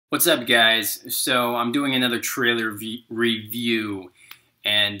What's up, guys? So I'm doing another trailer review,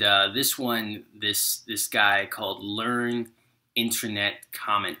 and this one, this guy called Learn Internet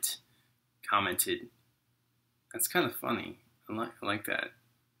commented. That's kind of funny. I like that.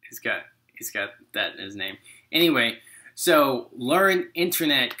 He's got that in his name. Anyway, so Learn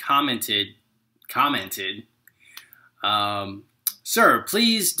Internet commented. Sir,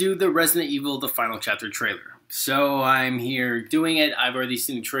 please do the Resident Evil The Final Chapter trailer. So I'm here doing it. I've already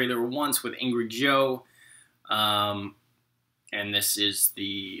seen the trailer once with Angry Joe. And this is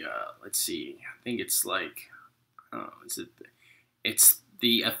the, let's see, I think it's like, it's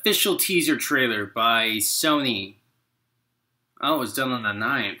the official teaser trailer by Sony. Oh, it's done on the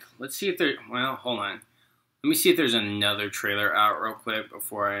 9th. Let's see if there, well, hold on. Let me see if there's another trailer out real quick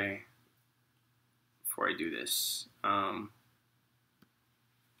before I do this.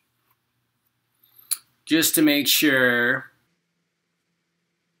 Just to make sure.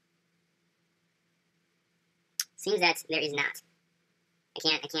 Seems that there is not. I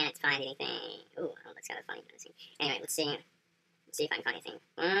can't find anything. Ooh, oh, that's kind of funny. Anyway, let's see if I can find anything.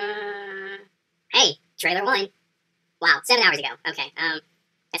 Hey, trailer 1. Wow, 7 hours ago. Okay,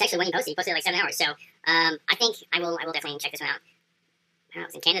 that's actually when he posted. He posted it like 7 hours. So, I think I will definitely check this one out. Oh,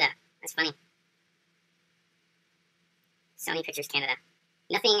 it's in Canada. That's funny. Sony Pictures Canada.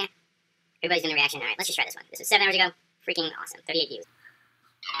 Nothing. Everybody's doing a reaction. All right, let's just try this one. This was 7 hours ago. Freaking awesome. 38 views.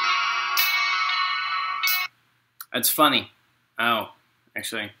 That's funny. Oh,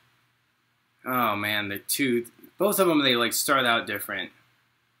 actually. Oh, man, both of them, they like start out different.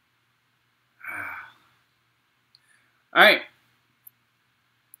 All right.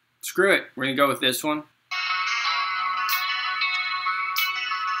 Screw it. We're going to go with this one.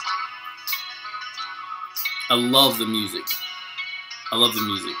 I love the music. I love the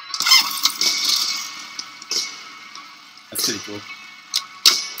music. That's pretty cool.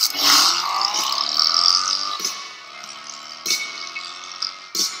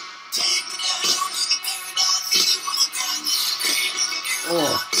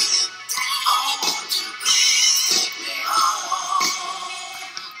 Oh.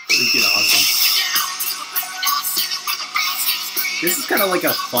 Freaking awesome. This is kind of like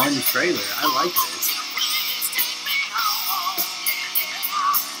a fun trailer. I like this.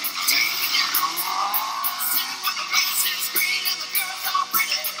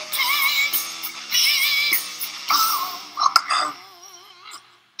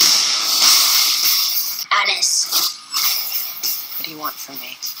 What do you want from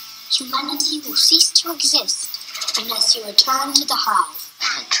me? Humanity will cease to exist unless you return to the hive.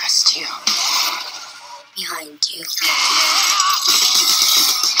 I don't trust you. Behind you.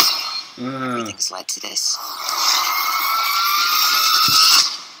 Everything's led to this.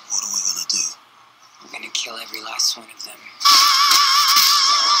 What are we gonna do? I'm gonna kill every last one of them.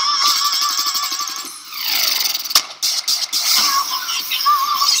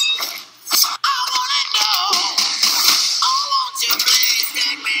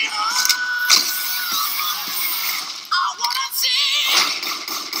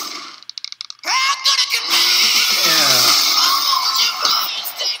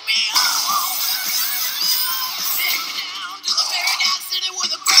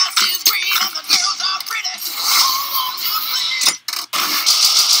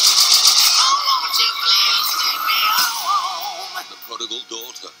 Prodigal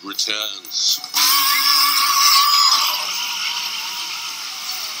daughter returns.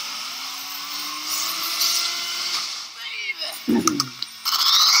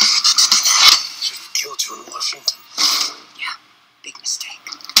 Should have killed you in Washington. Yeah, big mistake.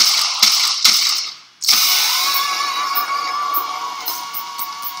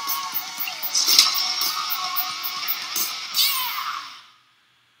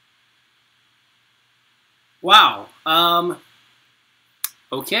 Wow.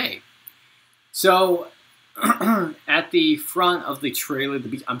 Okay. So, at the front of the trailer, at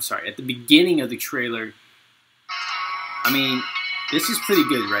the beginning of the trailer, I mean, this is pretty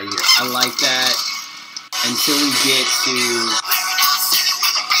good right here. I like that until we get to...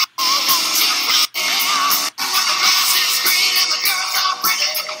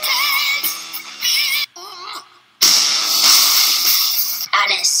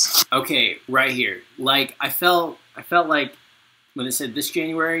 Alice. Okay, right here. Like, I felt like when it said this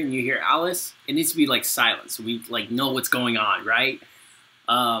January and you hear Alice, it needs to be like silent so we like know what's going on, right?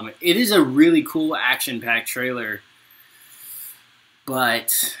 It is a really cool action-packed trailer,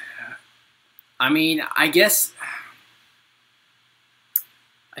 but I mean, I guess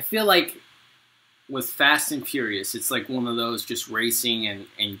I feel like with Fast and Furious, it's like one of those just racing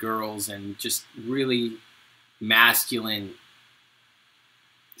and girls and just really masculine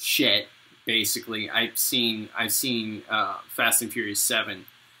shit. Basically, I've seen Fast and Furious 7,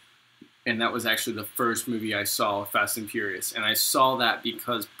 and that was actually the first movie I saw, Fast and Furious, and I saw that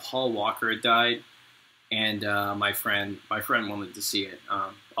because Paul Walker had died, and my friend wanted to see it,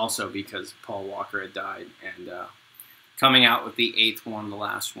 also because Paul Walker had died, and coming out with the 8th one, the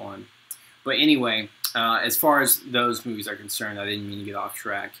last one. But anyway, as far as those movies are concerned, I didn't mean to get off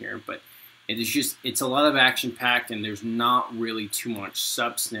track here, but it's a lot of action packed, and there's not really too much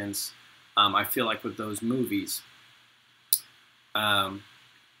substance. I feel like with those movies.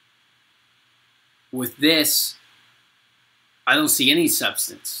 With this, I don't see any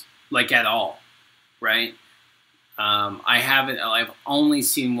substance, like at all, right? I've only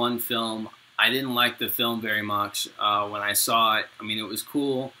seen one film. I didn't like the film very much when I saw it. I mean, it was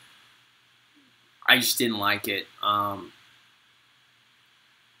cool. I just didn't like it. I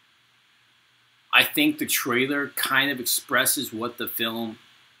think the trailer kind of expresses what the film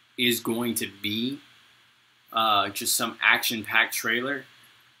is going to be. Just some action-packed trailer.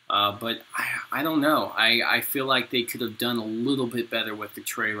 But I don't know. I feel like they could have done a little bit better with the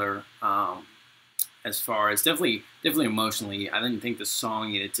trailer. As far as definitely emotionally, I didn't think the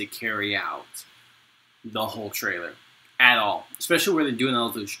song needed to carry out the whole trailer at all. Especially where they're doing all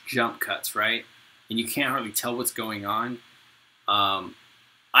those jump cuts, right? And you can't hardly tell what's going on.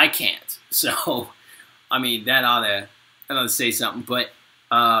 I can't. So, I mean, that ought to say something. But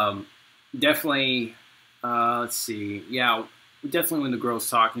definitely, let's see. Yeah, definitely when the girl's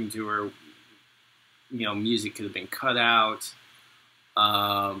talking to her, you know, music could have been cut out.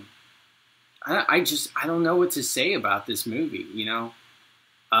 I don't know what to say about this movie, you know.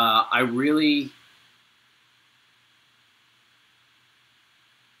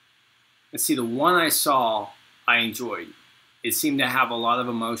 Let's see, the one I saw, I enjoyed. It seemed to have a lot of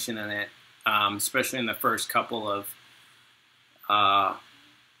emotion in it, especially in the first couple of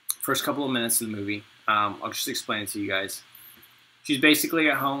minutes of the movie. I'll just explain it to you guys. She's basically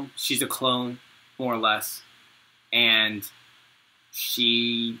at home. She's a clone, more or less, and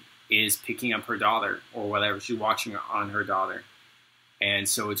she is picking up her daughter or whatever. She's watching on her daughter, and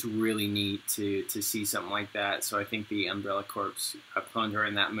so it's really neat to see something like that. So I think the Umbrella Corps cloned her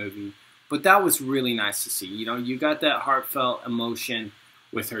in that movie. But that was really nice to see. You know, you got that heartfelt emotion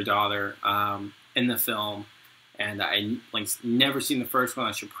with her daughter in the film. And I never seen the first one.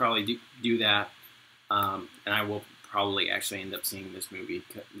 I should probably do that. And I will probably actually end up seeing this movie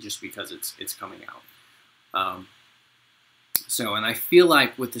just because it's coming out. So, and I feel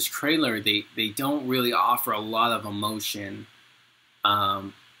like with this trailer, they don't really offer a lot of emotion.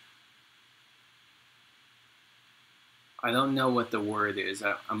 I don't know what the word is.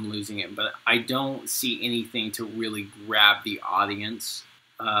 I'm losing it, but I don't see anything to really grab the audience.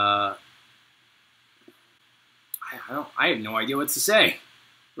 I have no idea what to say,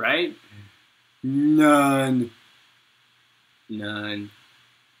 right? None. I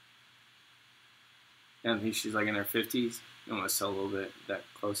don't think she's like in her 50s. I want to sell a little bit that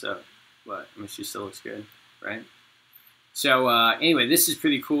close up, but I mean she still looks good, right? So anyway, this is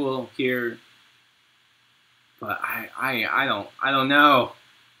pretty cool here. But I don't know.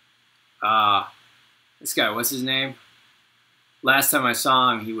 This guy, what's his name? Last time I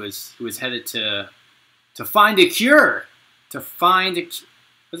saw him, he was headed to find a cure. It was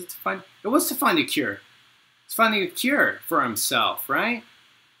to find a cure. He's finding a cure for himself, right?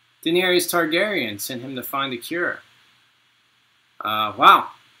 Daenerys Targaryen sent him to find a cure. Wow.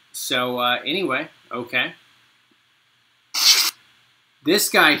 So anyway, okay. This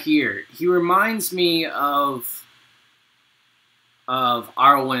guy here, he reminds me of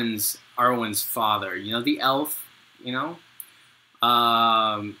Arwen's father. You know, the elf. You know.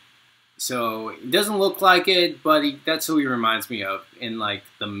 So it doesn't look like it, but that's who he reminds me of in like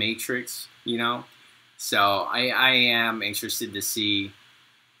the Matrix. You know. So I am interested to see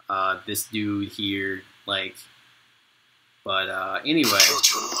this dude here, like. But anyway. Killed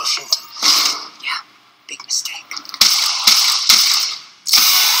you in Washington. Yeah, big mistake.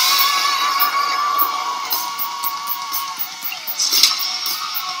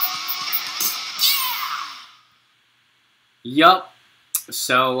 Yup.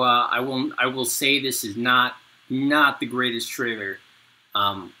 So I will say this is not the greatest trailer.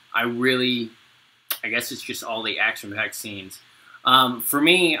 I guess it's just all the action-packed scenes. For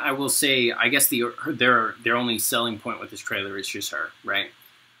me, I will say, I guess their only selling point with this trailer is just her, right?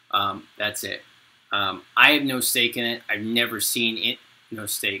 That's it. I have no stake in it. I've never seen it. No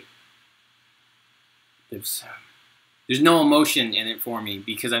stake. There's no emotion in it for me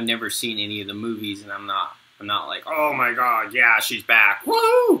because I've never seen any of the movies, and I'm not like, oh my god, yeah, she's back,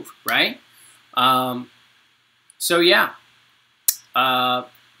 woo, right? So yeah,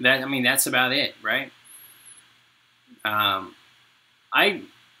 that's about it, right?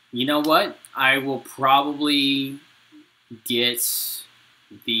 You know what? I will probably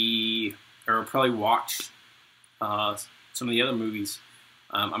probably watch some of the other movies.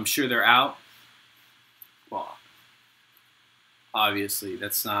 I'm sure they're out. Well, obviously,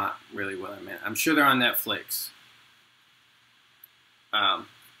 that's not really what I meant. I'm sure they're on Netflix.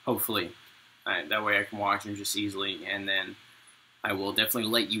 Hopefully. That way I can watch them just easily, and then I will definitely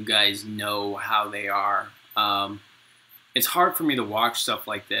let you guys know how they are. It's hard for me to watch stuff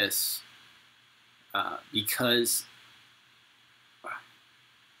like this because,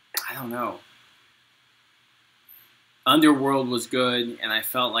 I don't know. Underworld was good, and I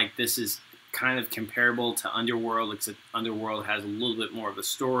felt like this is kind of comparable to Underworld, except Underworld has a little bit more of a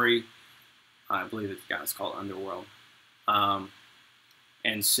story. I believe it's called Underworld.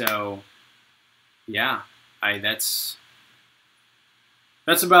 And so, yeah, that's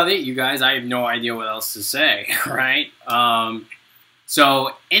about it, you guys. I have no idea what else to say, right?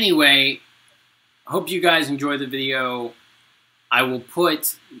 So anyway, hope you guys enjoyed the video. I will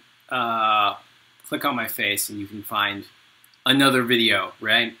put, click on my face and you can find another video,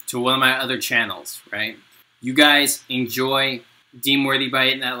 right? To one of my other channels, right? You guys enjoy, deem worthy by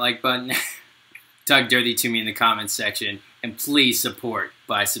hitting that like button. Talk dirty to me in the comments section. And please support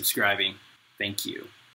by subscribing. Thank you.